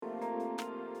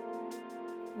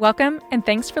Welcome, and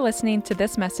thanks for listening to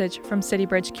this message from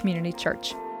CityBridge Community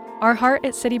Church. Our heart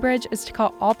at CityBridge is to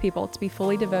call all people to be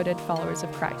fully devoted followers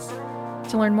of Christ.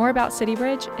 To learn more about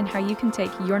CityBridge and how you can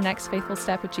take your next faithful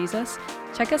step with Jesus,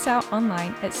 check us out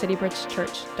online at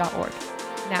citybridgechurch.org.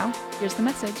 Now, here's the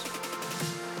message.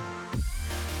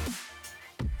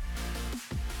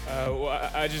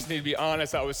 I just need to be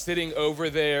honest. I was sitting over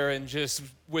there and just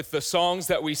with the songs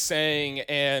that we sang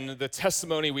and the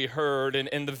testimony we heard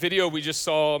and the video we just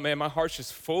saw, man, my heart's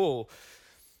just full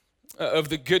of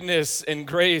the goodness and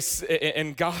grace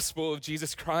and gospel of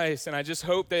Jesus Christ. And I just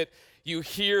hope that you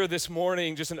hear this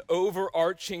morning just an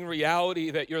overarching reality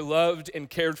that you're loved and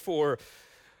cared for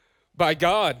by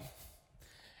God.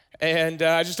 And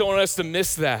I just don't want us to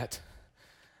miss that.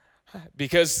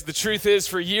 Because the truth is,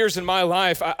 for years in my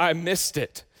life, I missed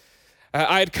it.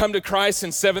 I had come to Christ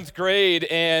in 7th grade,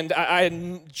 and I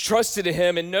had trusted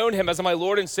him and known him as my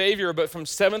Lord and Savior, but from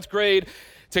 7th grade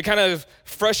to kind of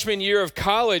freshman year of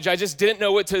college, I just didn't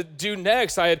know what to do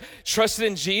next. I had trusted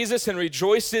in Jesus and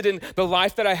rejoiced in the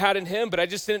life that I had in him, but I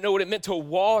just didn't know what it meant to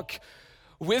walk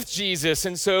with Jesus.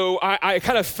 And so I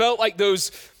kind of felt like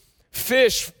those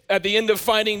fish at the end of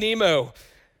Finding Nemo,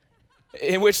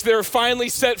 in which they're finally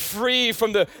set free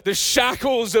from the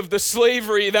shackles of the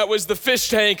slavery that was the fish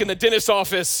tank in the dentist's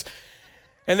office.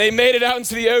 And they made it out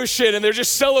into the ocean and they're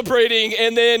just celebrating,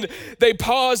 and then they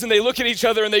pause and they look at each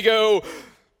other and they go,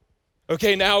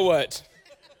 okay, now what?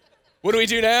 What do we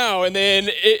do now? And then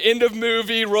end of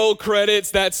movie, roll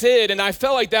credits, that's it. And I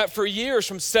felt like that for years,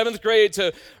 from 7th grade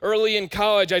to early in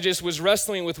college. I just was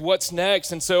wrestling with what's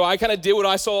next. And so I kind of did what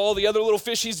I saw all the other little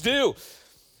fishies do,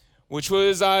 which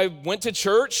was I went to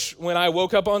church when I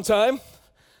woke up on time.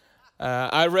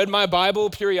 I read my Bible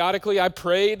periodically. I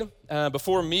prayed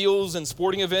before meals and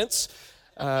sporting events.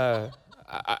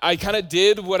 I kind of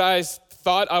did what I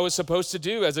thought I was supposed to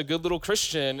do as a good little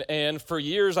Christian. And for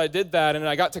years I did that, and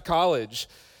I got to college.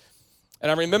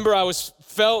 And I remember I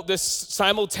felt this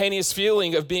simultaneous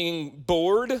feeling of being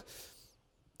bored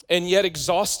and yet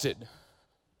exhausted.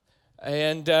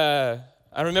 And I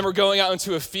remember going out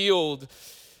into a field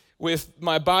with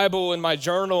my Bible and my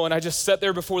journal, and I just sat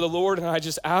there before the Lord and I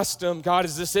just asked him, God,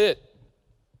 is this it?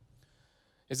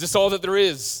 Is this all that there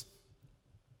is?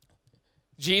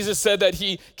 Jesus said that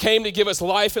he came to give us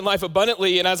life and life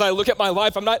abundantly, and as I look at my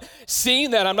life, I'm not seeing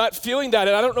that, I'm not feeling that,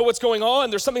 and I don't know what's going on.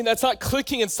 There's something that's not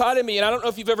clicking inside of me, and I don't know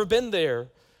if you've ever been there,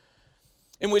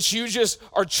 in which you just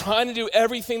are trying to do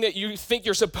everything that you think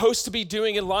you're supposed to be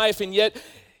doing in life, and yet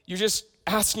you're just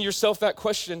asking yourself that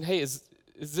question, hey, is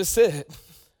this it?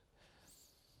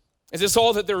 Is this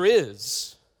all that there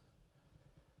is?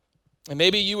 And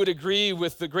maybe you would agree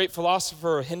with the great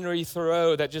philosopher Henry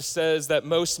Thoreau that just says that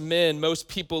most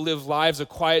people live lives of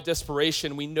quiet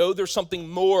desperation. We know there's something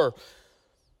more,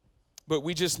 but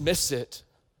we just miss it.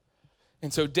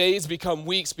 And so days become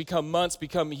weeks, become months,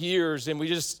 become years, and we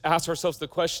just ask ourselves the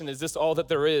question, is this all that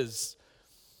there is?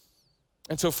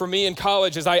 And so for me in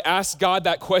college, as I asked God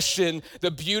that question,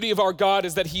 the beauty of our God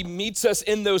is that he meets us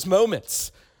in those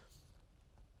moments.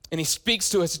 And he speaks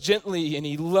to us gently, and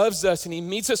he loves us, and he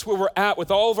meets us where we're at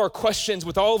with all of our questions,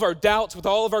 with all of our doubts, with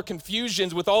all of our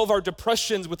confusions, with all of our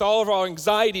depressions, with all of our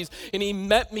anxieties. And he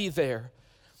met me there.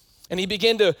 And he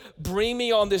began to bring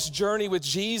me on this journey with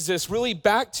Jesus, really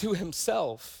back to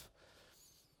himself.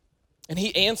 And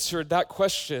he answered that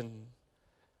question,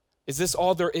 is this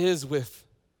all there is, with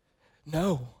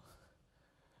no.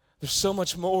 There's so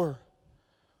much more.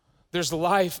 There's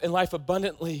life and life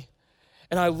abundantly.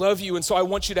 And I love you, and so I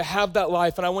want you to have that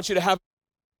life, and I want you to have,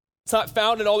 it's not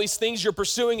found in all these things you're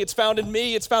pursuing, it's found in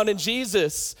me, it's found in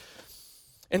Jesus.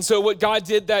 And so what God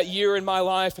did that year in my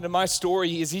life and in my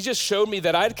story is he just showed me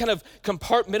that I'd kind of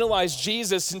compartmentalized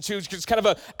Jesus into just kind of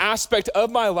an aspect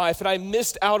of my life, and I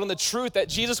missed out on the truth that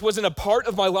Jesus wasn't a part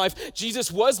of my life,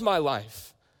 Jesus was my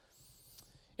life.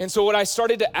 And so what I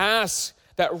started to ask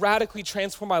that radically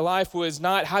transformed my life was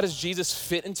not how does Jesus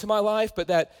fit into my life, but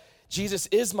that Jesus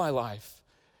is my life.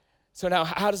 So now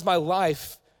how does my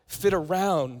life fit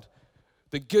around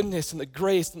the goodness and the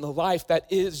grace and the life that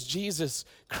is Jesus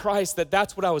Christ,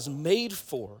 that's what I was made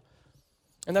for.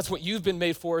 And that's what you've been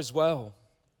made for as well.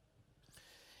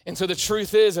 And so the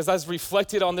truth is, as I was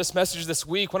reflected on this message this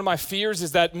week, one of my fears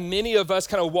is that many of us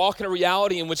kind of walk in a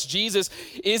reality in which Jesus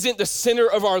isn't the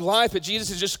center of our life, but Jesus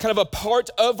is just kind of a part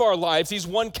of our lives. He's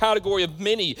one category of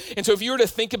many. And so if you were to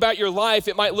think about your life,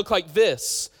 it might look like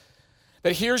this.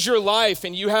 That here's your life,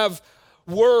 and you have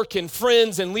work and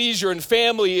friends and leisure and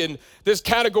family and this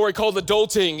category called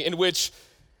adulting, in which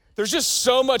there's just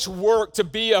so much work to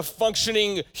be a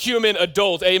functioning human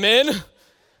adult, amen?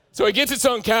 So it gets its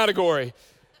own category.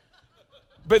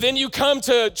 But then you come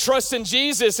to trust in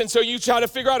Jesus, and so you try to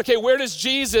figure out, okay, where does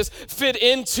Jesus fit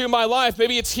into my life?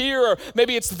 Maybe it's here, or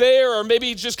maybe it's there, or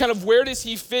maybe just kind of where does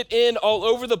he fit in all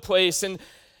over the place? And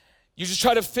you just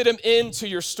try to fit him into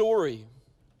your story.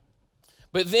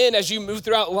 But then as you move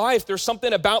throughout life, there's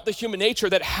something about the human nature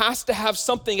that has to have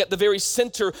something at the very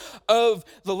center of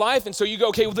the life. And so you go,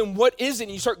 okay, well then what is it?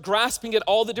 And you start grasping at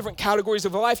all the different categories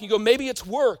of life. And you go, maybe it's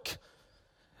work.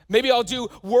 Maybe I'll do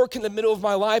work in the middle of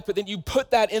my life, but then you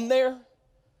put that in there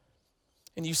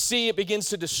and you see it begins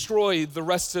to destroy the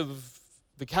rest of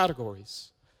the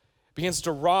categories. It begins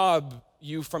to rob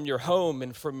you from your home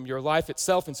and from your life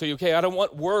itself. And so you, okay, I don't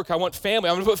want work, I want family.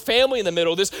 I'm gonna put family in the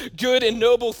middle, this good and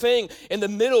noble thing in the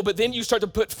middle, but then you start to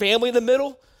put family in the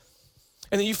middle,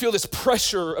 and then you feel this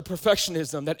pressure of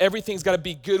perfectionism that everything's gotta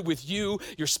be good with you,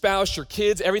 your spouse, your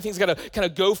kids, everything's gotta kind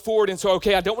of go forward. And so,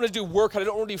 okay, I don't wanna do work, I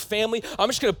don't wanna do family, I'm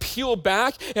just gonna peel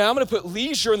back and I'm gonna put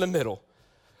leisure in the middle.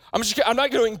 I'm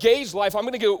not gonna engage life, I'm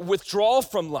gonna go withdraw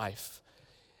from life.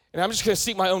 And I'm just gonna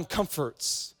seek my own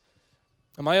comforts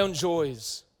and my own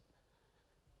joys.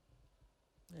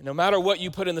 And no matter what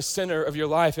you put in the center of your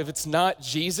life, if it's not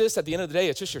Jesus, at the end of the day,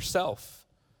 it's just yourself.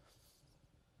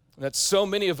 And that's so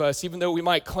many of us, even though we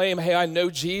might claim, hey, I know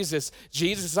Jesus,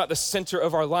 Jesus is not the center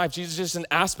of our life. Jesus is just an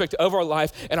aspect of our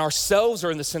life, and ourselves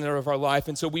are in the center of our life.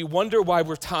 And so we wonder why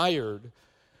we're tired.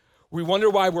 We wonder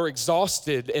why we're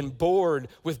exhausted and bored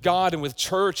with God and with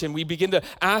church, and we begin to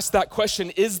ask that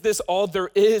question, is this all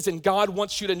there is? And God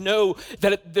wants you to know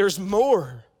that there's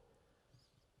more.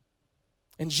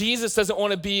 And Jesus doesn't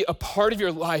want to be a part of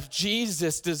your life.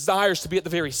 Jesus desires to be at the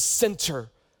very center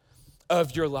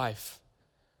of your life.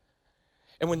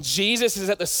 And when Jesus is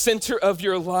at the center of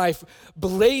your life,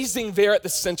 blazing there at the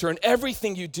center in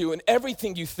everything you do and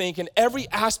everything you think and every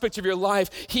aspect of your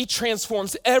life, he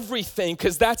transforms everything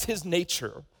because that's his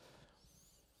nature.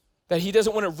 That he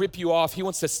doesn't want to rip you off, he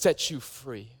wants to set you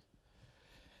free.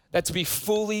 That to be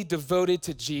fully devoted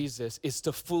to Jesus is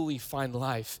to fully find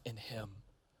life in him.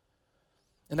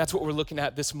 And that's what we're looking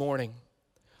at this morning.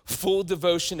 Full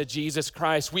devotion to Jesus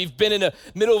Christ. We've been in the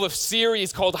middle of a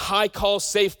series called High Call,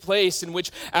 Safe Place, in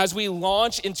which as we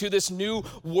launch into this new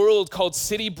world called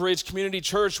CityBridge Community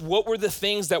Church, what were the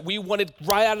things that we wanted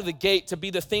right out of the gate to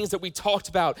be the things that we talked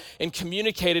about and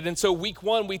communicated? And so week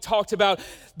one, we talked about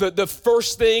the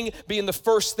first thing being the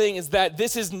first thing is that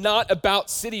this is not about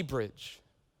CityBridge.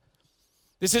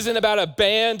 This isn't about a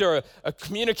band or a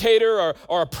communicator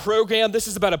or a program. This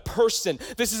is about a person.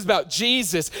 This is about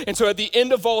Jesus. And so at the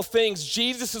end of all things,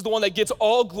 Jesus is the one that gets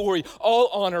all glory, all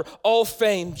honor, all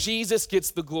fame. Jesus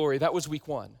gets the glory. That was week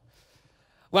one.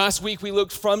 Last week, we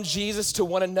looked from Jesus to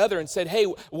one another and said, hey,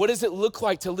 what does it look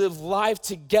like to live life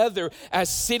together as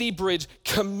CityBridge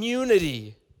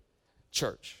Community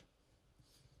Church?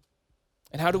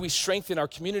 And how do we strengthen our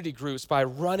community groups? By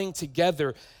running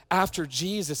together after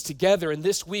Jesus together. And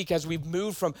this week, as we've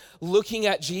moved from looking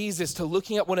at Jesus to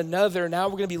looking at one another, now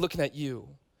we're gonna be looking at you.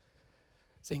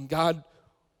 Saying, God,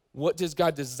 what does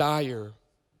God desire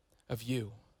of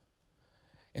you?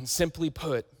 And simply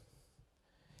put,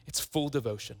 it's full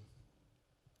devotion.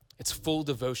 It's full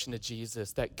devotion to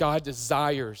Jesus, that God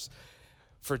desires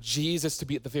for Jesus to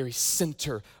be at the very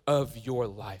center of your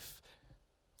life.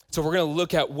 So we're gonna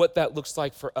look at what that looks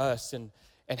like for us and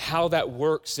how that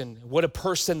works and what a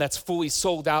person that's fully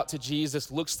sold out to Jesus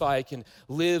looks like and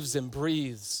lives and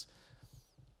breathes.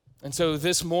 And so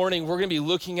this morning, we're gonna be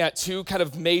looking at two kind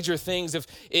of major things.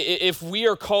 If we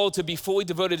are called to be fully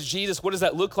devoted to Jesus, what does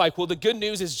that look like? Well, the good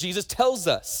news is Jesus tells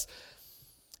us.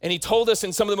 And he told us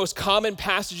in some of the most common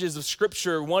passages of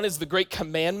Scripture. One is the great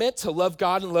commandment to love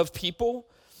God and love people.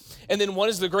 And then one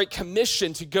is the great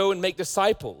commission to go and make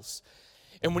disciples.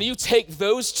 And when you take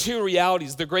those two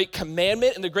realities, the great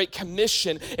commandment and the great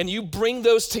commission, and you bring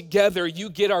those together,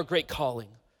 you get our great calling.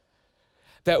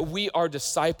 That we are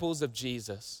disciples of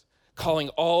Jesus, calling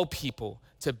all people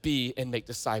to be and make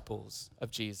disciples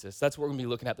of Jesus. That's what we're gonna be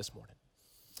looking at this morning.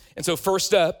 And so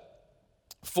first up,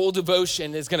 full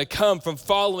devotion is gonna come from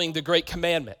following the great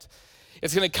commandment.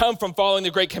 It's gonna come from following the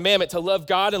great commandment to love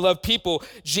God and love people.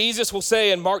 Jesus will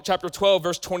say in Mark chapter 12,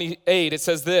 verse 28, it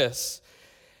says this.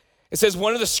 It says,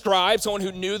 one of the scribes, someone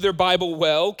who knew their Bible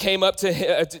well, came up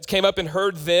and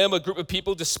heard them, a group of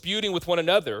people disputing with one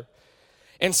another.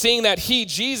 And seeing that he,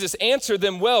 Jesus, answered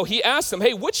them well, he asked them,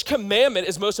 hey, which commandment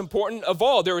is most important of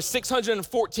all? There were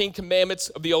 614 commandments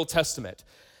of the Old Testament.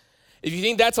 If you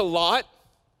think that's a lot,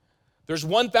 there's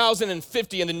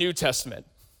 1,050 in the New Testament.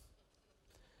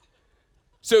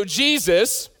 So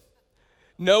Jesus,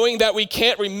 knowing that we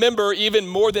can't remember even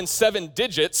more than 7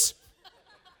 digits,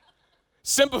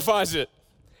 simplifies it.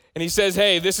 And he says,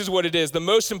 hey, this is what it is. The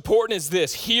most important is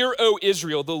this. Hear, O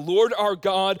Israel, the Lord our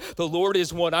God, the Lord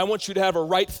is one. I want you to have a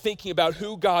right thinking about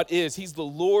who God is. He's the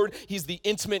Lord. He's the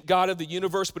intimate God of the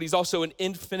universe, but he's also an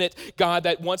infinite God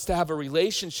that wants to have a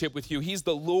relationship with you. He's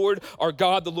the Lord our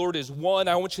God. The Lord is one.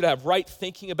 I want you to have right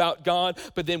thinking about God.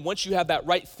 But then once you have that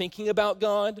right thinking about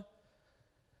God,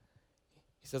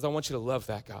 he says, I want you to love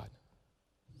that God.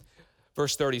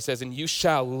 Verse 30 says, and you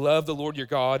shall love the Lord your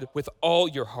God with all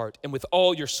your heart and with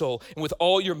all your soul and with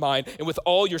all your mind and with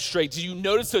all your strength. Do you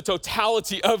notice the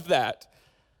totality of that?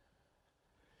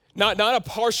 Not a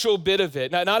partial bit of it,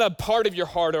 not a part of your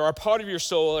heart or a part of your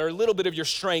soul or a little bit of your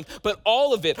strength, but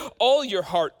all of it, all your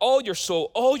heart, all your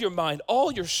soul, all your mind,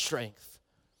 all your strength.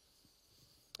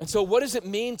 And so what does it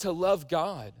mean to love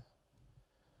God?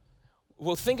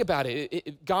 Well, think about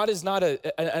it. God is not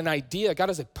an idea.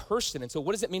 God is a person. And so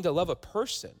what does it mean to love a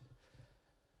person?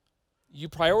 You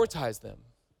prioritize them.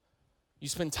 You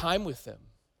spend time with them.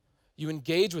 You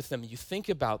engage with them. You think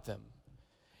about them.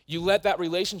 You let that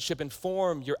relationship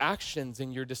inform your actions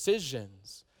and your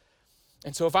decisions.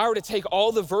 And so if I were to take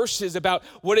all the verses about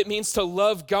what it means to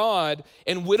love God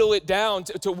and whittle it down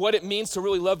to what it means to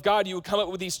really love God, you would come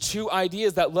up with these two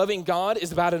ideas that loving God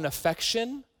is about an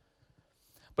affection,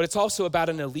 but it's also about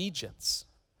an allegiance.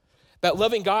 That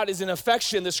loving God is an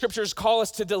affection. The scriptures call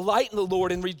us to delight in the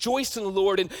Lord and rejoice in the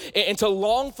Lord and to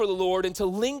long for the Lord and to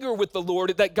linger with the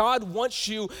Lord. That God wants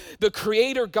you, the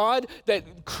creator God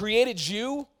that created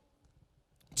you,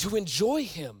 to enjoy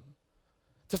him,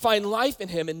 to find life in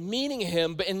him and meaning in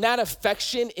him. But in that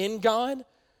affection in God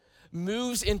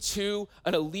moves into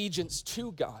an allegiance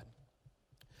to God.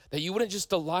 That you wouldn't just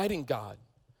delight in God,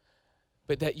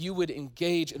 but that you would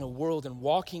engage in a world and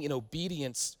walking in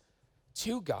obedience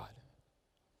to God.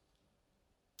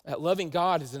 That loving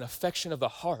God is an affection of the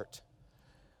heart,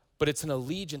 but it's an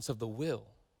allegiance of the will.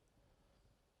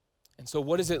 And so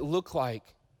what does it look like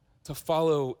to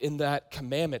follow in that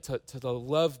commandment, to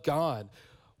love God?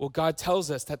 Well, God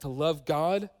tells us that to love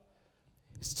God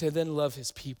is to then love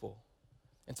his people.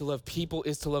 And to love people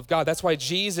is to love God. That's why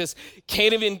Jesus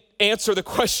can't even answer the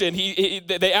question.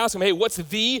 They ask him, hey, what's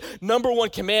the number one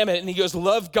commandment? And he goes,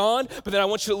 love God, but then I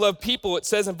want you to love people. It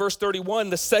says in verse 31,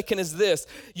 the second is this,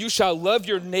 you shall love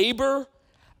your neighbor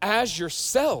as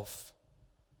yourself.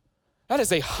 That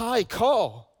is a high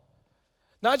call.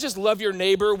 Not just love your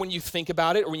neighbor when you think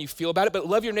about it or when you feel about it, but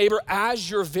love your neighbor as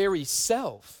your very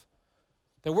self.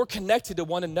 That we're connected to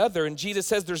one another. And Jesus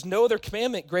says there's no other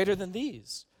commandment greater than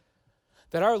these.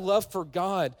 That our love for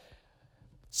God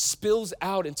spills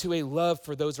out into a love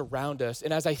for those around us.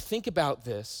 And as I think about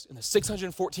this, in the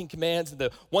 614 commands and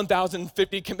the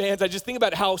 1,050 commands, I just think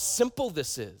about how simple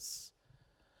this is,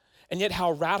 and yet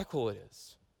how radical it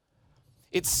is.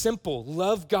 It's simple,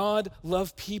 love God,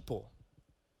 love people.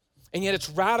 And yet it's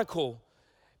radical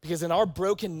because in our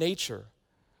broken nature,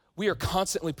 we are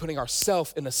constantly putting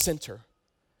ourselves in the center.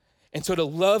 And so to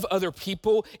love other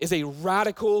people is a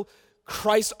radical,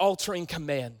 Christ-altering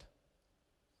command.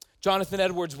 Jonathan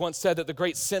Edwards once said that the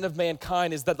great sin of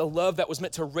mankind is that the love that was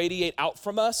meant to radiate out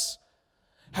from us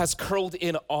has curled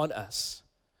in on us.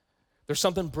 There's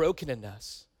something broken in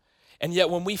us. And yet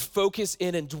when we focus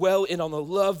in and dwell in on the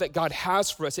love that God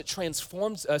has for us, it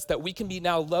transforms us that we can be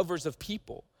now lovers of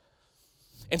people.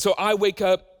 And so I wake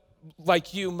up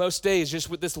like you most days just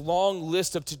with this long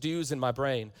list of to-dos in my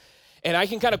brain. And I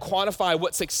can kind of quantify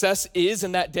what success is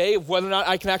in that day, of whether or not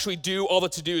I can actually do all the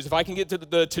to-dos. If I can get to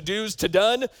the to-dos to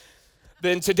done,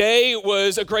 then today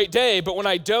was a great day. But when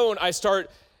I don't, I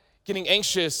start getting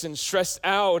anxious and stressed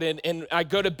out. And I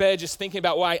go to bed just thinking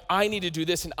about why I need to do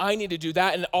this and I need to do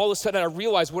that. And all of a sudden I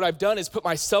realize what I've done is put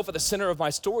myself at the center of my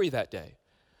story that day.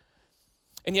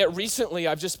 And yet recently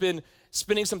I've just been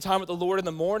spending some time with the Lord in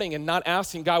the morning and not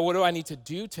asking, God, what do I need to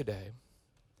do today?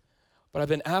 But I've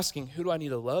been asking, who do I need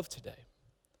to love today?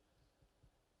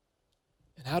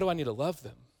 And how do I need to love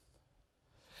them?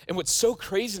 And what's so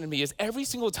crazy to me is every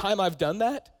single time I've done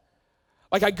that,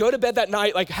 like I go to bed that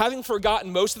night, like having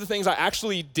forgotten most of the things I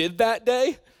actually did that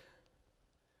day,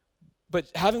 but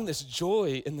having this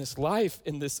joy in this life,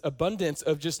 in this abundance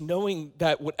of just knowing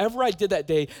that whatever I did that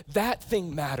day, that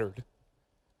thing mattered.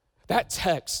 That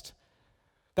text,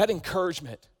 that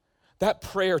encouragement, that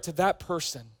prayer to that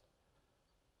person,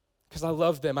 because I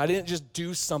love them. I didn't just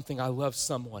do something, I love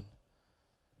someone.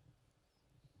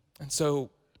 And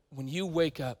so when you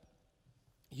wake up,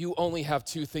 you only have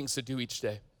two things to do each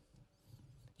day.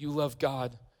 You love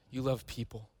God, you love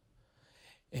people.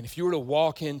 And if you were to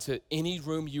walk into any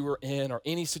room you were in or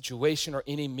any situation or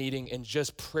any meeting and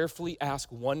just prayerfully ask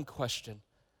one question,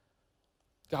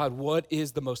 God, what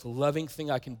is the most loving thing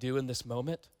I can do in this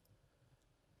moment?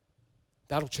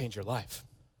 that'll change your life.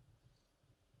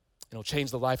 It'll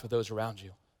change the life of those around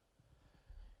you,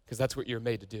 because that's what you're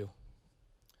made to do.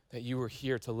 That you were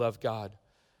here to love God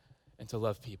and to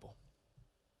love people.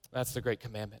 That's the great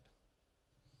commandment.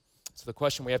 So the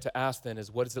question we have to ask then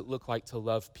is, what does it look like to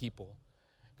love people?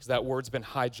 Because that word's been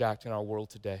hijacked in our world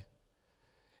today.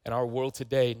 And our world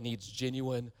today needs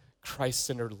genuine,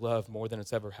 Christ-centered love more than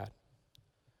it's ever had.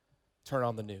 Turn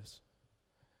on the news.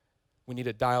 We need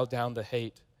to dial down the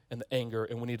hate and the anger,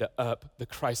 and we need to up the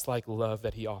Christ-like love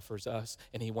that he offers us,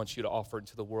 and he wants you to offer it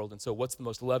to the world. And so what's the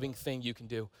most loving thing you can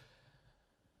do?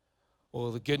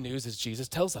 Well, the good news is Jesus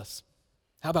tells us.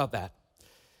 How about that?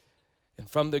 And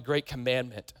from the great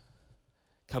commandment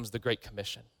comes the great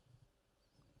commission.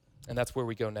 And that's where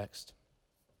we go next.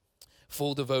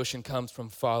 Full devotion comes from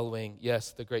following,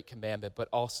 yes, the great commandment, but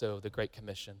also the great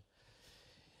commission.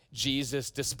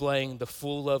 Jesus displaying the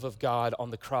full love of God on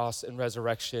the cross and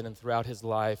resurrection and throughout his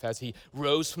life. As he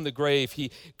rose from the grave, he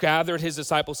gathered his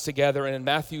disciples together. And in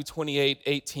Matthew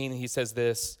 28:18, he says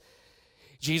this,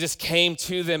 Jesus came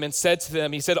to them and said to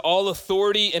them, he said, all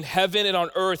authority in heaven and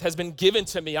on earth has been given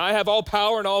to me. I have all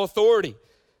power and all authority.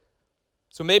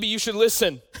 So maybe you should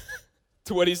listen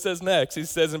to what he says next. He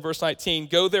says in verse 19,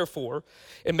 go therefore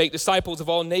and make disciples of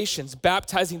all nations,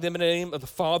 baptizing them in the name of the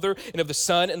Father and of the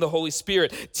Son and the Holy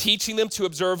Spirit, teaching them to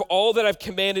observe all that I've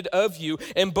commanded of you.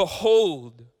 And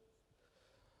behold,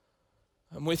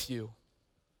 I'm with you.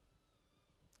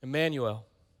 Emmanuel,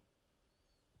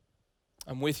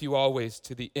 I'm with you always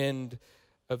to the end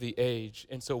of the age.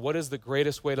 And so what is the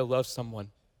greatest way to love someone?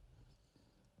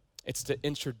 It's to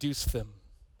introduce them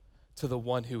to the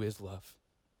one who is love.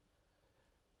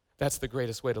 That's the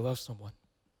greatest way to love someone.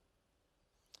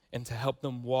 And to help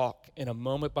them walk in a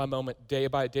moment-by-moment,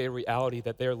 day-by-day reality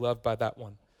that they're loved by that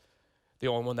one, the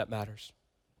only one that matters.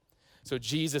 So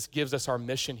Jesus gives us our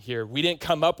mission here. We didn't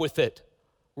come up with it.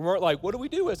 We weren't like, what do we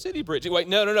do at CityBridge? Like,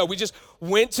 no. We just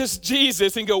went to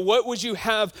Jesus and go, what would you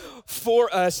have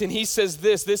for us? And he says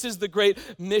this is the great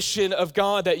mission of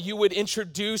God, that you would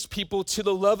introduce people to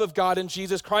the love of God in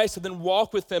Jesus Christ and then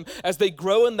walk with them as they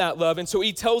grow in that love. And so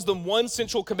he tells them one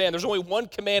central command. There's only one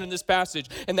command in this passage,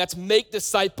 and that's make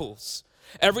disciples.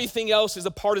 Everything else is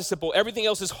a participle. Everything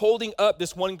else is holding up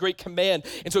this one great command.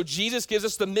 And so Jesus gives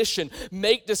us the mission,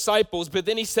 make disciples, but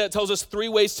then he tells us 3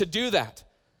 ways to do that.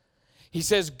 He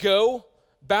says, go,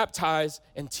 baptize,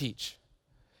 and teach.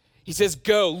 He says,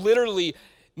 go, literally,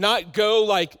 not go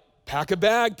like pack a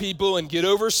bag, people, and get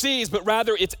overseas, but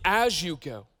rather it's as you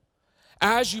go,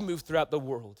 as you move throughout the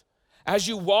world, as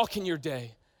you walk in your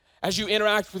day, as you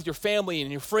interact with your family and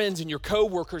your friends and your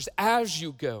coworkers, as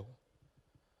you go,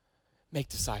 make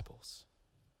disciples.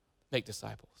 Make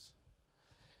disciples.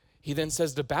 He then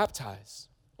says to baptize.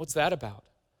 What's that about?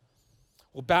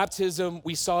 Well, baptism,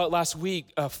 we saw it last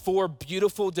week, 4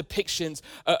 beautiful depictions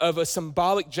of a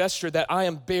symbolic gesture that I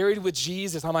am buried with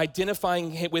Jesus. I'm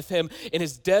identifying with him in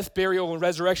his death, burial, and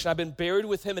resurrection. I've been buried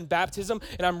with him in baptism,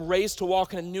 and I'm raised to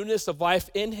walk in a newness of life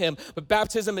in him. But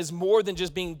baptism is more than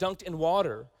just being dunked in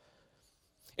water.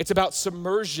 It's about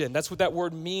submersion. That's what that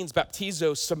word means,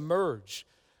 baptizo, submerge.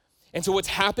 And so what's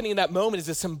happening in that moment is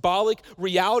a symbolic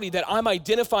reality that I'm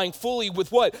identifying fully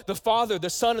with what? The Father, the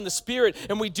Son, and the Spirit.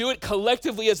 And we do it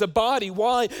collectively as a body.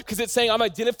 Why? Because it's saying I'm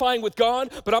identifying with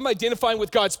God, but I'm identifying with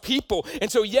God's people.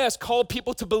 And so yes, call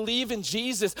people to believe in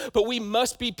Jesus, but we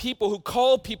must be people who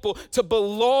call people to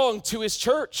belong to his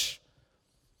church.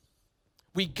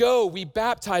 We go, we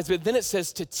baptize, but then it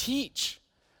says to teach.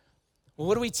 Well,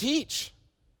 what do we teach?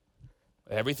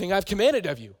 Everything I've commanded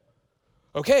of you.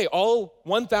 Okay, all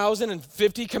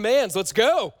 1,050 commands, let's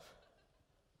go.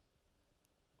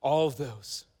 All of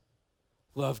those.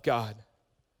 Love God,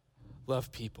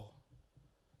 love people.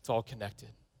 It's all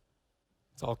connected.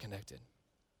 It's all connected.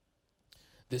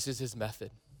 This is his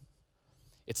method.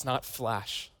 It's not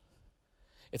flash.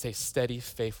 It's a steady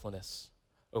faithfulness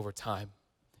over time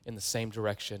in the same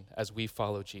direction as we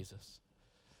follow Jesus.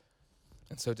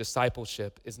 And so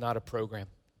discipleship is not a program.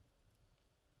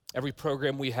 Every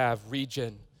program we have,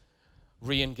 Regen,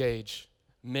 Reengage,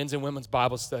 men's and women's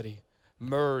Bible study,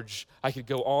 Merge, I could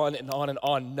go on and on and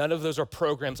on. None of those are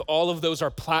programs. All of those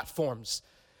are platforms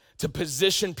to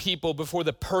position people before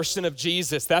the person of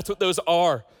Jesus. That's what those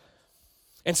are.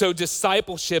 And so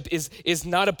discipleship is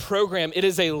not a program. It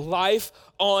is a life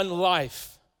on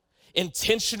life,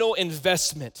 intentional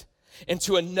investment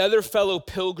into another fellow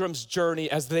pilgrim's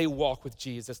journey as they walk with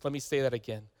Jesus. Let me say that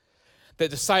again. That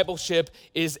discipleship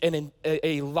is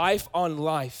a life on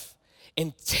life,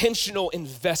 intentional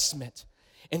investment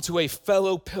into a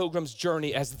fellow pilgrim's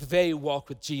journey as they walk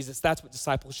with Jesus. That's what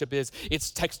discipleship is.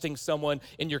 It's texting someone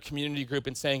in your community group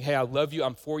and saying, hey, I love you,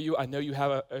 I'm for you, I know you're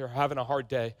having a hard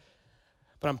day,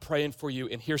 but I'm praying for you,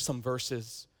 and here's some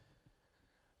verses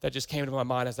that just came to my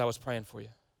mind as I was praying for you.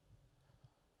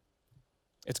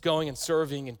 It's going and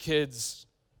serving in kids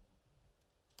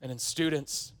and in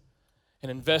students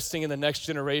and investing in the next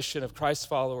generation of Christ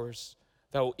followers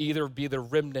that will either be the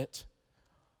remnant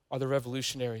or the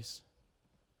revolutionaries.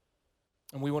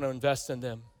 And we want to invest in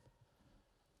them.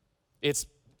 It's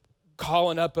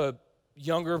calling up a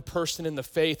younger person in the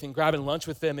faith and grabbing lunch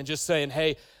with them and just saying,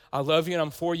 hey, I love you and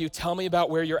I'm for you. Tell me about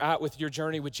where you're at with your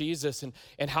journey with Jesus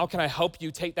and how can I help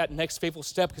you take that next faithful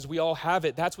step, because we all have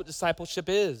it. That's what discipleship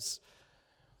is.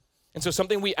 And so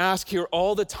something we ask here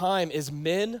all the time is,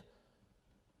 men,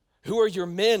 who are your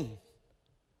men?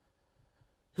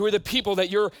 Who are the people that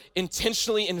you're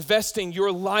intentionally investing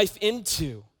your life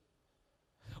into?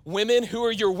 Women, who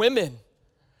are your women?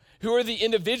 Who are the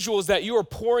individuals that you are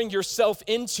pouring yourself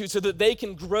into so that they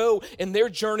can grow in their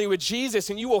journey with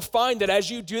Jesus? And you will find that as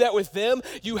you do that with them,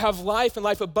 you have life and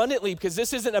life abundantly, because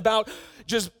this isn't about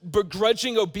just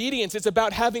begrudging obedience. It's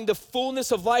about having the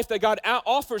fullness of life that God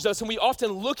offers us. And we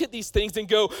often look at these things and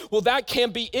go, well, that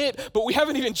can't be it, but we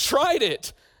haven't even tried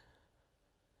it.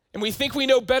 And we think we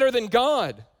know better than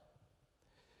God.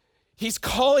 He's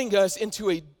calling us into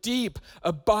a deep,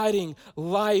 abiding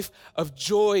life of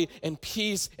joy and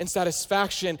peace and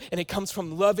satisfaction. And it comes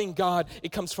from loving God.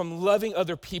 It comes from loving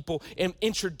other people and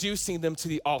introducing them to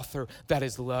the author that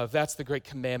is love. That's the great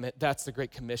commandment. That's the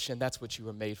great commission. That's what you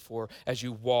were made for as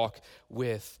you walk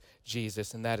with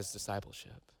Jesus. And that is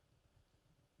discipleship.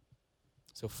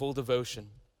 So full devotion,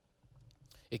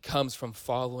 it comes from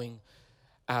following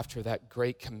after that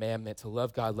great commandment to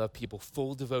love God, love people.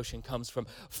 Full devotion comes from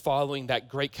following that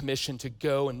great commission to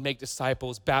go and make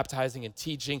disciples, baptizing and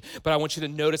teaching. But I want you to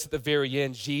notice at the very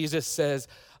end, Jesus says,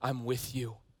 I'm with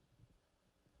you.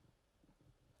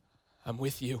 I'm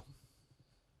with you.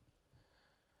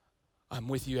 I'm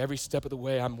with you every step of the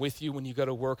way. I'm with you when you go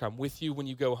to work. I'm with you when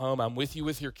you go home. I'm with you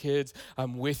with your kids.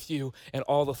 I'm with you, and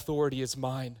all authority is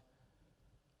mine.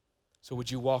 So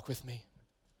would you walk with me?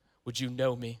 Would you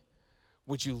know me?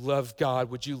 Would you love God?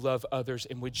 Would you love others?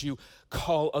 And would you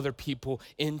call other people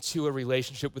into a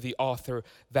relationship with the author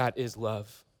that is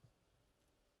love?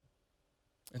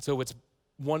 And so what's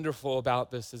wonderful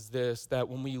about this is this, that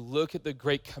when we look at the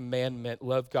great commandment,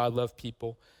 love God, love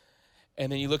people,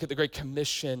 and then you look at the great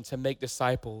commission to make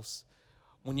disciples,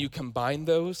 when you combine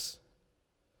those,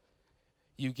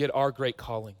 you get our great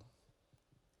calling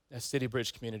as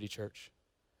CityBridge Community Church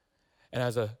and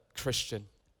as a Christian,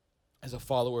 as a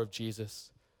follower of Jesus.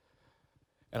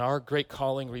 And our great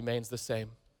calling remains the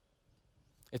same.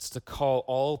 It's to call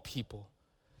all people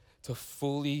to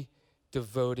fully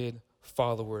devoted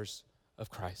followers of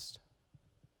Christ.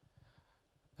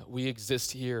 That we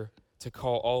exist here to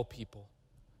call all people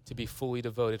to be fully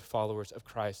devoted followers of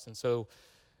Christ. And so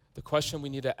the question we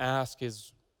need to ask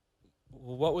is,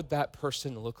 well, what would that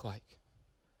person look like?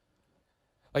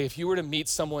 Like if you were to meet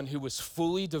someone who was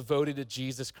fully devoted to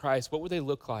Jesus Christ, what would they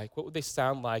look like? What would they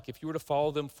sound like? If you were to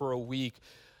follow them for a week,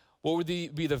 what would be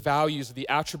the values, the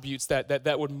attributes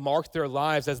that would mark their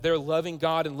lives as they're loving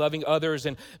God and loving others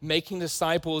and making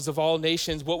disciples of all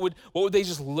nations? What would they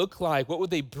just look like? What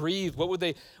would they breathe? What would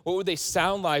they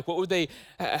sound like?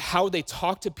 How would they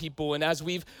talk to people? And as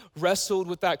we've wrestled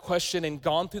with that question and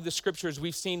gone through the scriptures,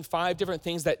 we've seen 5 different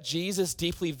things that Jesus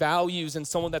deeply values in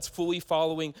someone that's fully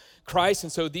following Christ.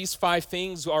 And so these 5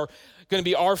 things are going to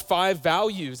be our 5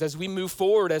 values as we move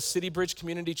forward as CityBridge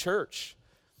Community Church.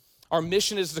 Our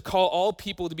mission is to call all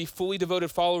people to be fully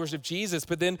devoted followers of Jesus,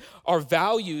 but then our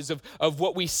values of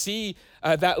what we see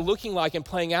that looking like and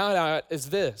playing out is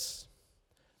this.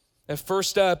 And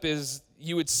first up is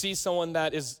you would see someone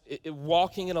that is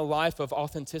walking in a life of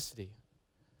authenticity.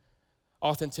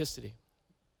 Authenticity.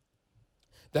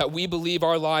 That we believe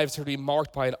our lives are to be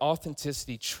marked by an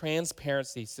authenticity,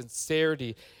 transparency,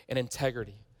 sincerity, and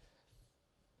integrity.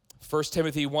 1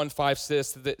 Timothy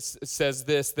 1:5 says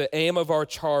this, the aim of our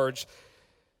charge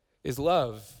is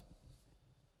love.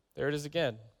 There it is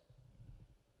again.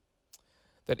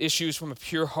 That issues from a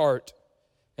pure heart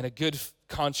and a good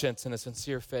conscience and a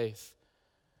sincere faith.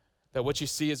 That what you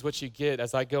see is what you get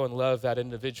as I go and love that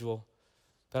individual.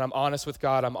 That I'm honest with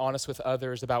God, I'm honest with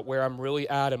others about where I'm really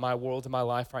at in my world, in my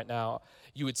life right now.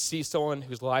 You would see someone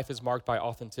whose life is marked by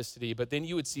authenticity, but then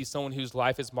you would see someone whose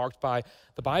life is marked by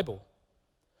the Bible.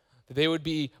 They would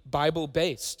be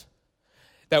Bible-based.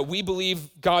 That we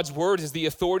believe God's word is the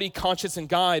authority, conscience, and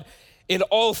guide in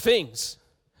all things,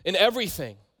 in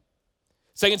everything.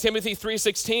 2 Timothy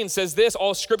 3:16 says this,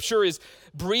 all scripture is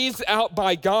breathed out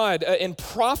by God and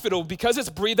profitable. Because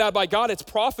it's breathed out by God, it's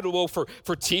profitable for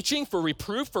teaching, for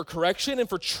reproof, for correction, and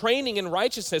for training in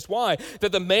righteousness. Why?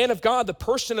 That the man of God, the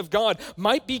person of God,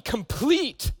 might be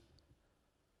complete.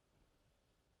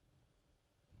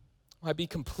 Might be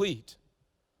complete.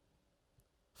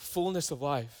 Fullness of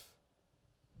life.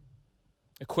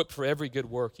 Equipped for every good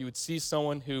work. You would see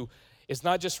someone who is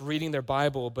not just reading their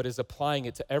Bible, but is applying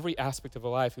it to every aspect of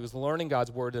their life, who is learning God's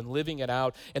word and living it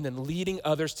out and then leading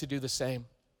others to do the same.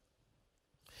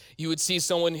 You would see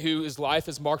someone whose life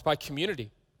is marked by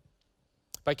community.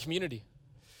 By community.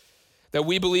 That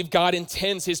we believe God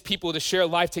intends his people to share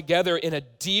life together in a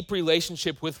deep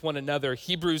relationship with one another.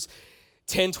 Hebrews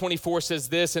 10:24 says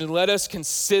this, and let us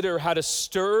consider how to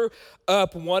stir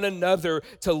up one another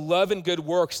to love and good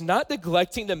works, not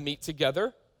neglecting to meet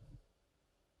together,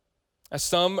 as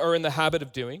some are in the habit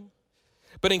of doing,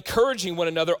 but encouraging one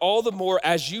another all the more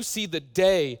as you see the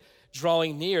day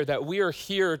drawing near. That we are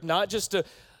here not just to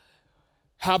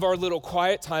have our little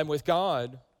quiet time with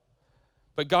God,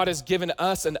 but God has given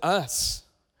us an us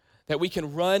that we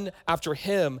can run after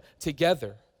him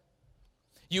together.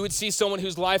 You would see someone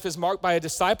whose life is marked by a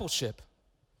discipleship.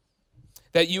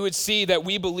 That you would see that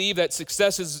we believe that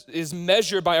success is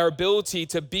measured by our ability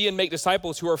to be and make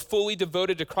disciples who are fully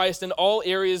devoted to Christ in all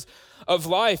areas of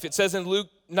life. It says in Luke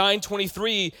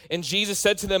 9:23, and Jesus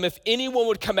said to them, if anyone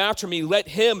would come after me, let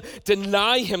him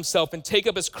deny himself and take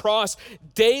up his cross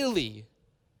daily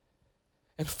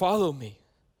and follow me.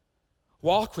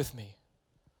 Walk with me.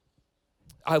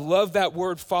 I love that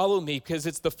word, follow me, because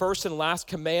it's the first and last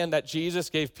command that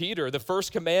Jesus gave Peter. The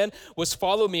first command was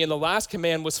follow me, and the last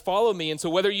command was follow me. And so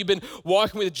whether you've been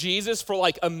walking with Jesus for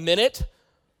like a minute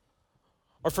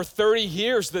or for 30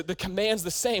 years, the command's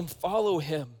the same, follow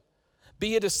him.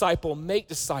 Be a disciple, make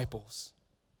disciples.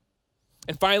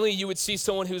 And finally, you would see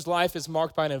someone whose life is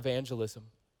marked by an evangelism.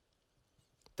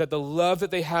 That the love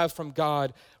that they have from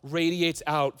God radiates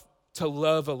out to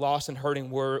love a lost and hurting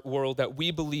world, that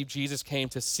we believe Jesus came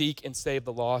to seek and save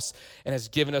the lost and has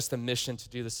given us the mission to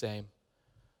do the same.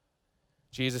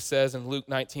 Jesus says in Luke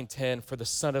 19:10, for the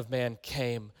Son of Man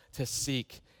came to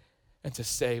seek and to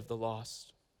save the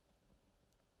lost.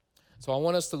 So I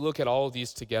want us to look at all of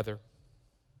these together.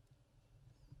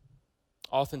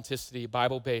 Authenticity,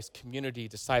 Bible-based, community,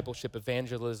 discipleship,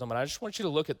 evangelism, and I just want you to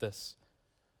look at this.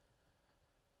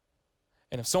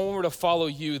 And if someone were to follow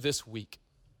you this week,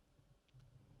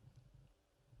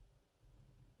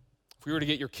 if we were to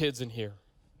get your kids in here,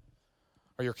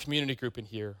 or your community group in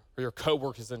here, or your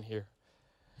coworkers in here,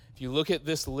 if you look at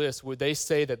this list, would they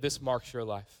say that this marks your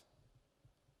life?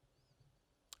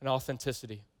 An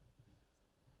authenticity,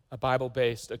 a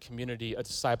Bible-based, a community, a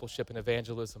discipleship, and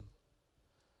evangelism.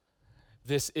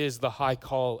 This is the high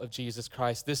call of Jesus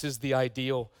Christ. This is the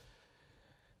ideal.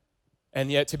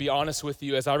 And yet, to be honest with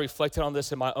you, as I reflected on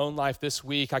this in my own life this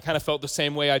week, I kind of felt the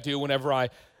same way I do whenever I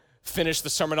finish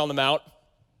the Sermon on the Mount,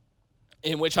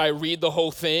 in which I read the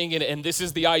whole thing, and this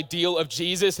is the ideal of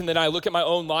Jesus, and then I look at my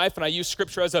own life, and I use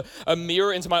Scripture as a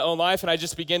mirror into my own life, and I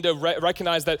just begin to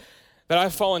recognize that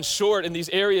I've fallen short in these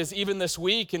areas even this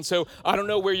week. And so I don't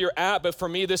know where you're at, but for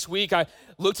me this week, I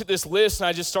looked at this list, and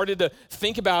I just started to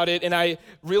think about it, and I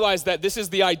realized that this is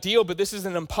the ideal, but this is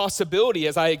an impossibility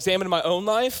as I examine my own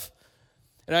life,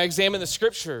 and I examine the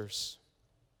Scriptures.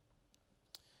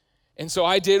 And so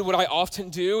I did what I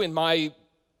often do in my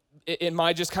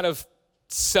just kind of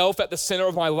self at the center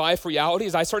of my life reality,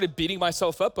 is I started beating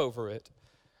myself up over it.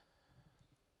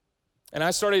 And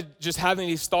I started just having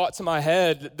these thoughts in my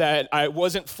head that I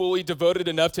wasn't fully devoted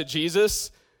enough to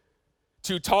Jesus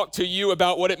to talk to you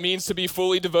about what it means to be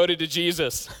fully devoted to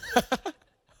Jesus.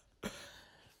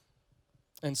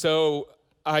 And so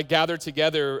I gathered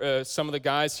together some of the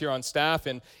guys here on staff,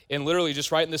 and literally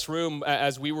just right in this room,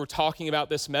 as we were talking about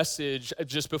this message,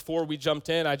 just before we jumped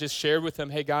in, I just shared with them,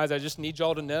 hey guys, I just need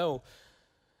y'all to know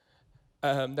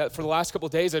that for the last couple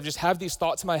of days, I've just had these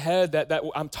thoughts in my head that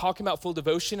I'm talking about full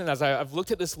devotion, and as I've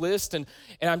looked at this list, and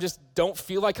I just don't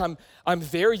feel like I'm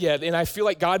there yet, and I feel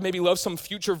like God maybe loves some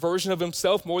future version of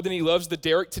himself more than he loves the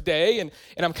Derek today, and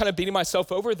I'm kind of beating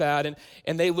myself over that,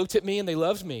 and they looked at me and they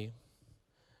loved me.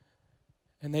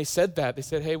 And they said that. They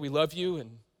said, hey, we love you,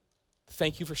 and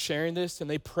thank you for sharing this, and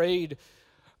they prayed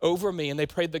over me, and they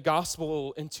prayed the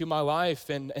gospel into my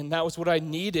life, and that was what I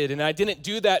needed. And I didn't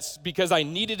do that because I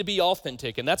needed to be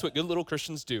authentic, and that's what good little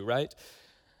Christians do, right?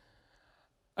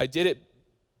 I did it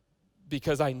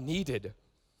because I needed,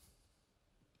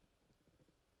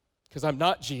 because I'm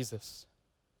not Jesus,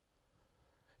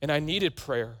 and I needed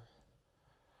prayer.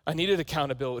 I needed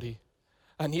accountability.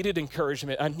 I needed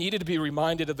encouragement. I needed to be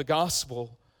reminded of the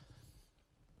gospel.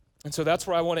 And so that's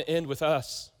where I want to end with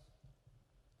us.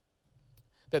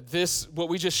 That what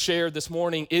we just shared this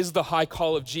morning is the high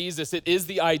call of Jesus. It is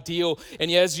the ideal. And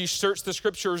as you search the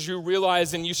scriptures, you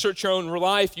realize, and you search your own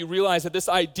life, you realize that this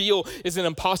ideal is an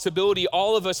impossibility.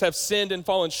 All of us have sinned and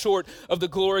fallen short of the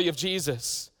glory of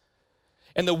Jesus.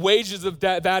 And the wages of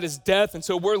that is death. And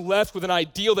so we're left with an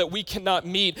ideal that we cannot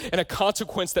meet and a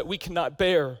consequence that we cannot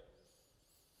bear.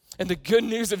 And the good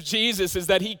news of Jesus is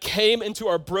that he came into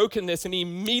our brokenness and he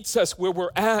meets us where we're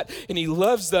at and he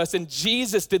loves us. And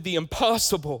Jesus did the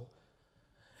impossible,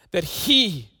 that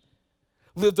he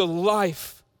lived a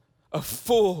life of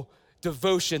full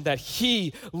devotion, that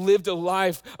he lived a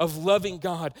life of loving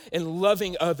God and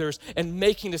loving others and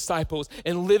making disciples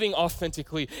and living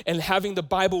authentically and having the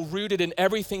Bible rooted in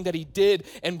everything that he did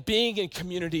and being in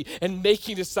community and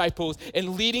making disciples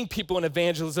and leading people in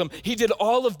evangelism. He did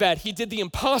all of that. He did the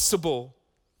impossible.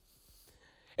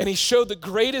 And he showed the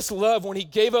greatest love when he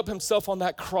gave up himself on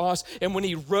that cross, and when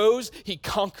he rose, he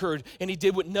conquered, and he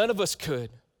did what none of us could.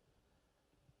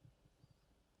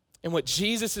 And what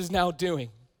Jesus is now doing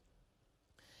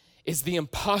is the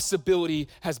impossibility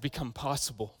has become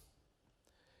possible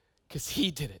because he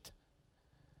did it.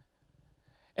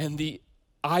 And the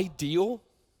ideal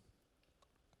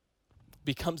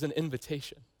becomes an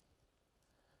invitation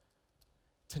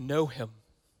to know him,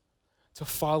 to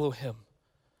follow him,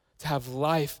 to have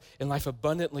life and life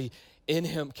abundantly in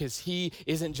him, because he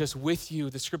isn't just with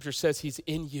you. The scripture says he's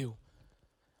in you.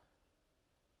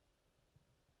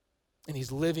 And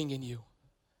he's living in you.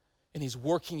 And he's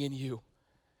working in you.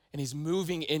 And he's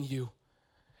moving in you.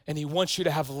 And he wants you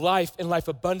to have life and life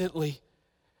abundantly.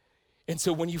 And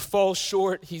so when you fall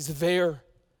short, he's there.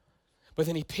 But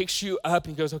then he picks you up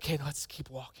and goes, okay, let's keep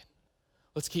walking.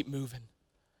 Let's keep moving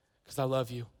because I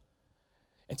love you.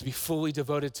 And to be fully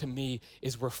devoted to me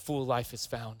is where full life is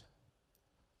found.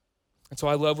 And so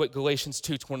I love what Galatians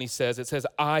 2:20 says. It says,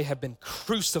 I have been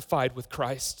crucified with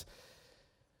Christ.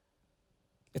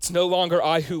 It's no longer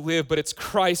I who live, but it's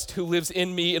Christ who lives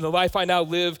in me. In the life I now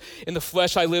live in the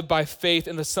flesh, I live by faith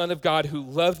in the Son of God who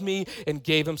loved me and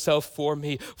gave himself for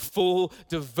me. Full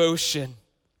devotion.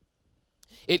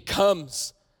 It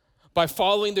comes by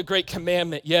following the great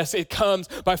commandment. Yes, it comes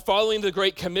by following the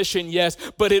great commission. Yes,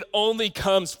 but it only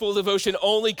comes, full devotion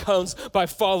only comes by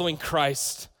following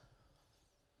Christ.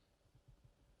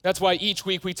 That's why each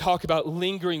week we talk about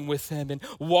lingering with him and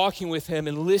walking with him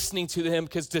and listening to him,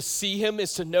 because to see him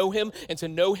is to know him, and to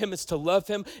know him is to love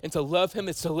him, and to love him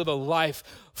is to live a life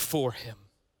for him.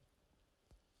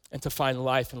 And to find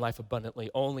life and life abundantly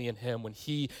only in him when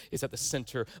he is at the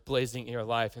center blazing in your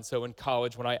life. And so in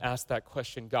college, when I asked that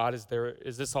question, God,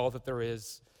 is this all that there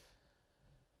is?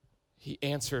 He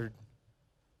answered,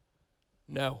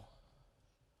 no.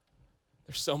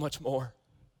 There's so much more.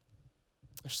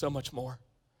 There's so much more.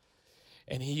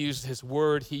 And he used his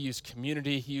word, he used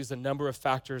community, he used a number of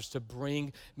factors to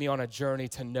bring me on a journey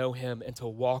to know him and to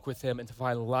walk with him and to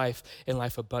find life and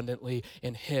life abundantly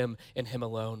in him and him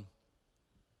alone.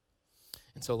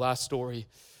 And so last story,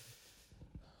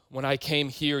 when I came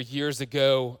here years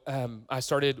ago, I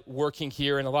started working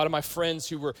here, and a lot of my friends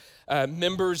who were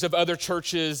members of other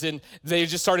churches, and they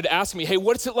just started asking me, hey,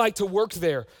 what's it like to work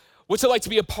there? What's it like to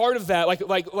be a part of that?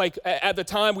 Like at the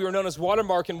time we were known as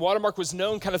Watermark, and Watermark was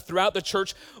known kind of throughout the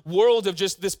church world of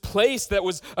just this place that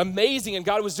was amazing, and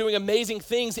God was doing amazing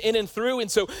things in and through.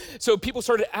 And so people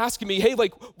started asking me, hey,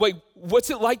 like what's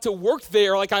it like to work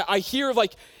there? Like I hear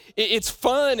like it's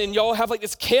fun, and y'all have like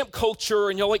this camp culture,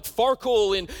 and y'all like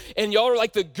Farkle, and y'all are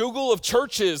like the Google of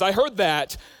churches. I heard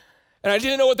that. And I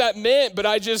didn't know what that meant, but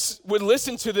I just would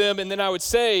listen to them, and then I would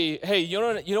say, hey, you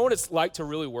know what it's like to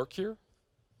really work here?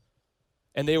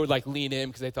 And they would like lean in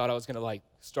because they thought I was gonna like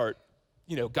start,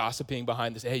 gossiping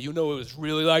behind this. Hey, you know what it was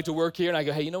really like to work here? And I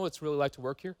go, hey, you know what it's really like to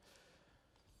work here?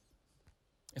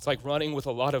 It's like running with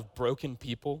a lot of broken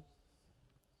people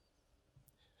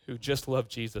who just love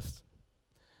Jesus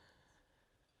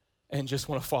and just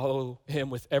want to follow him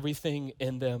with everything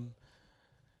in them.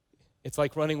 It's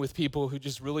like running with people who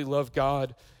just really love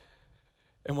God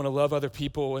and want to love other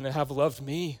people and have loved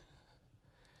me.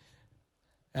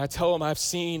 And I tell them I've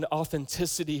seen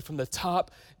authenticity from the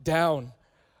top down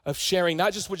of sharing,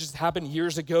 not just what just happened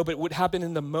years ago, but what happened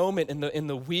in the moment, in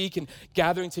the week, and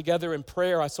gathering together in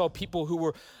prayer. I saw people who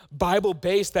were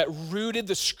Bible-based that rooted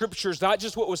the scriptures, not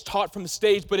just what was taught from the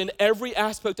stage, but in every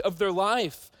aspect of their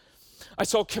life. I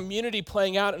saw community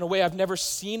playing out in a way I've never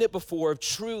seen it before, of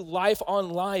true life on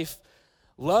life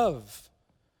love.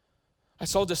 I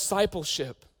saw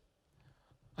discipleship.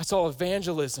 I saw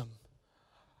evangelism.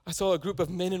 I saw a group of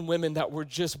men and women that were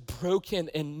just broken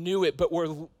and knew it, but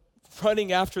were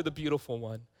running after the beautiful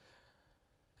one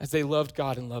as they loved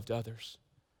God and loved others.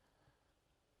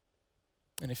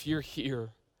 And if you're here,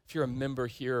 if you're a member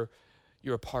here,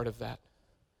 you're a part of that.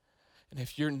 And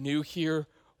if you're new here,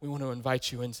 we want to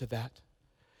invite you into that,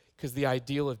 because the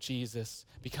ideal of Jesus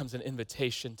becomes an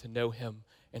invitation to know him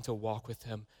and to walk with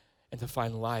him and to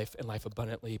find life and life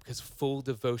abundantly, because full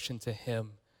devotion to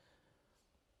him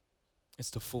is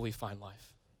to fully find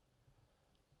life.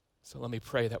 So let me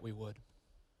pray that we would.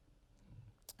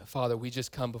 Father, we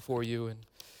just come before you, and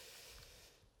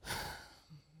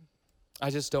I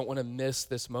just don't want to miss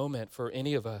this moment for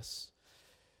any of us.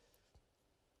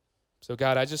 So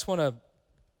God, I just want to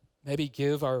maybe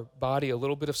give our body a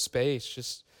little bit of space,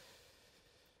 just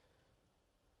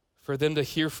for them to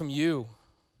hear from you.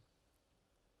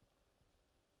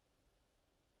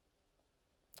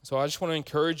 So I just want to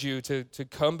encourage you to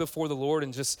come before the Lord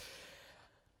and just,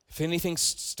 if anything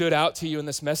stood out to you in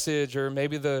this message, or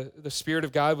maybe the Spirit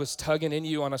of God was tugging in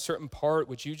you on a certain part,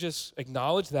 would you just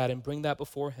acknowledge that and bring that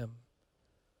before him?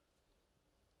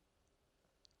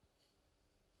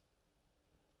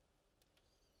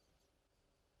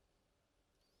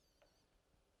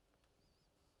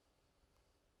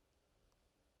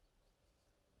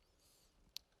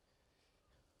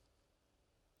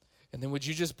 And then would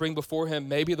you just bring before him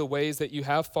maybe the ways that you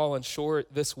have fallen short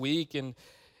this week, and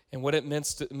what it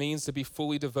means to be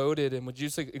fully devoted, and would you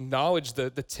just acknowledge the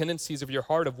tendencies of your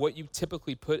heart of what you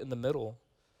typically put in the middle?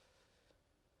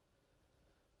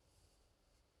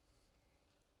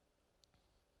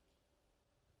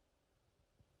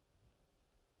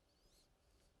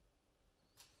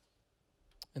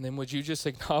 And then would you just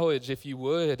acknowledge, if you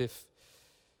would, if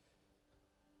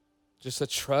just a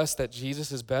trust that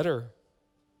Jesus is better,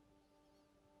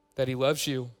 that he loves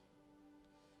you,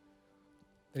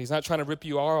 that he's not trying to rip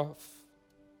you off,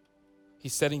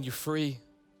 he's setting you free,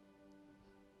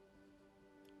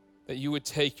 that you would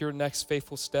take your next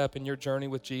faithful step in your journey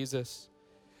with Jesus,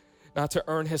 not to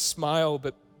earn his smile,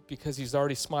 but because he's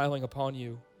already smiling upon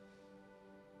you.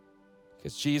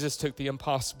 Because Jesus took the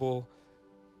impossible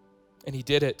and he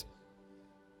did it.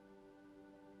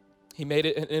 He made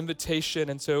it an invitation.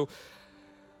 And so,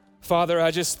 Father,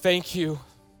 I just thank you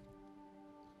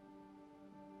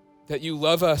that you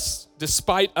love us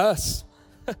despite us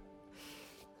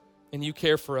and you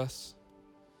care for us.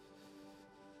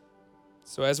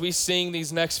 So as we sing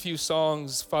these next few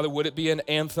songs, Father, would it be an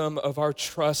anthem of our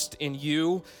trust in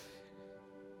you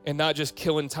and not just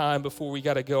killing time before we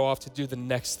got to go off to do the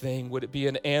next thing? Would it be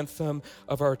an anthem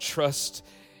of our trust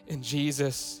in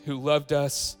Jesus, who loved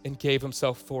us and gave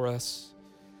himself for us,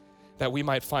 that we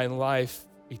might find life,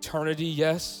 eternity,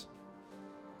 yes,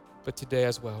 but today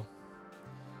as well.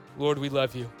 Lord, we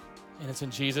love you, and it's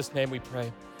in Jesus' name we pray.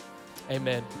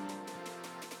 Amen.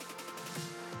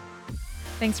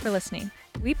 Thanks for listening.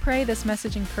 We pray this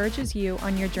message encourages you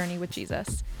on your journey with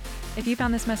Jesus. If you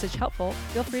found this message helpful,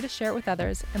 feel free to share it with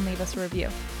others and leave us a review.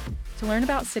 To learn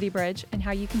about CityBridge and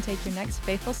how you can take your next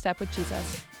faithful step with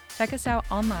Jesus, check us out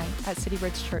online at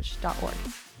citybridgechurch.org.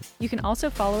 You can also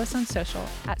follow us on social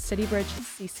at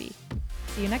CityBridgeCC.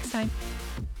 See you next time.